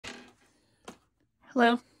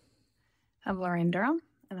Hello, I'm Laraine Durham,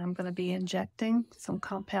 and I'm going to be injecting some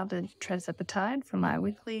compounded Tirzepatide for my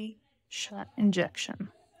weekly shot injection.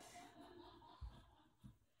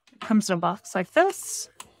 It comes in a box like this.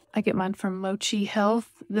 I get mine from Mochi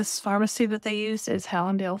Health. This pharmacy that they use is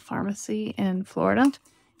Hallandale Pharmacy in Florida.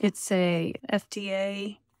 It's a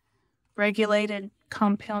FDA-regulated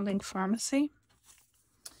compounding pharmacy.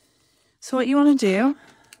 So what you want to do,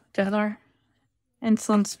 get our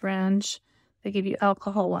insulin syringe. They give you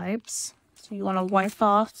alcohol wipes. So you want to wipe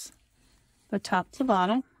off the top to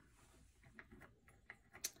bottom.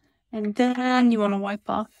 And then you want to wipe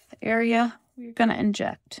off the area where you're going to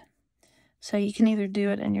inject. So you can either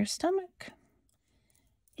do it in your stomach,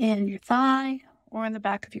 in your thigh, or in the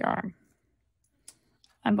back of your arm.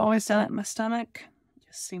 I've always done it in my stomach. It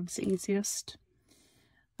just seems the easiest.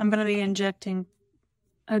 I'm going to be injecting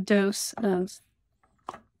a dose of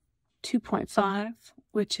 2.5,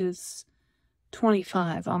 which is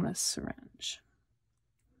 25 on this syringe.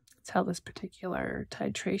 That's how this particular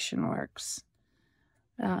titration works.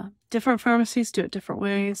 Different pharmacies do it different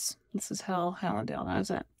ways. This is how Hallandale does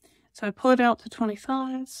it. So I pull it out to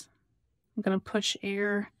 25s. I'm going to push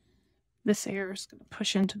air. This air is going to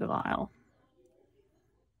push into the vial.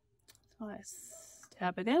 So I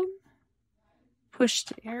stab it in, push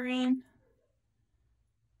the air in,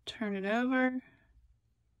 turn it over,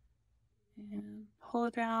 and pull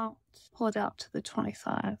it out to the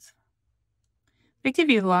 25. They give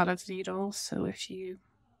you a lot of needles, so if you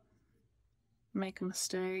make a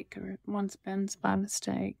mistake or one bends by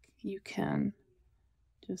mistake, you can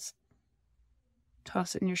just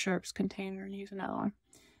toss it in your sharps container and use another one.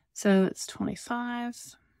 So it's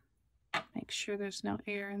 25. Make sure there's no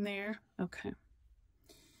air in there. Okay.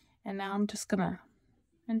 And now I'm just gonna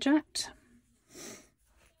inject.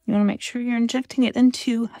 You want to make sure you're injecting it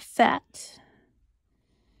into fat.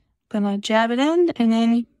 Gonna jab it in and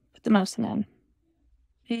then put the medicine in.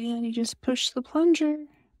 And you just push the plunger.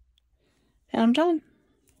 And I'm done.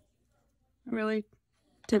 I really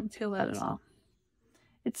didn't feel that at all.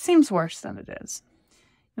 It seems worse than it is.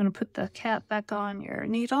 You want to put the cap back on your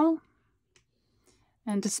needle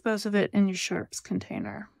and dispose of it in your sharps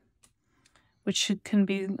container, which can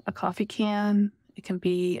be a coffee can. It can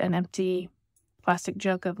be an empty plastic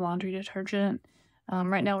jug of laundry detergent.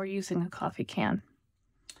 Right now we're using a coffee can.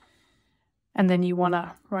 And then you want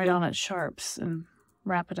to write on it sharps and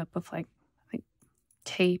wrap it up with like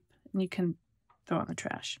tape, and you can throw it in the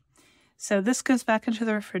trash. So this goes back into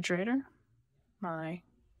the refrigerator, my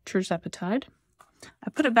Tirzepatide. I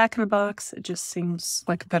put it back in a box. It just seems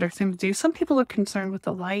like a better thing to do. Some people are concerned with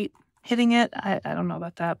the light hitting it. I don't know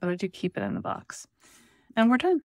about that, but I do keep it in the box. And we're done.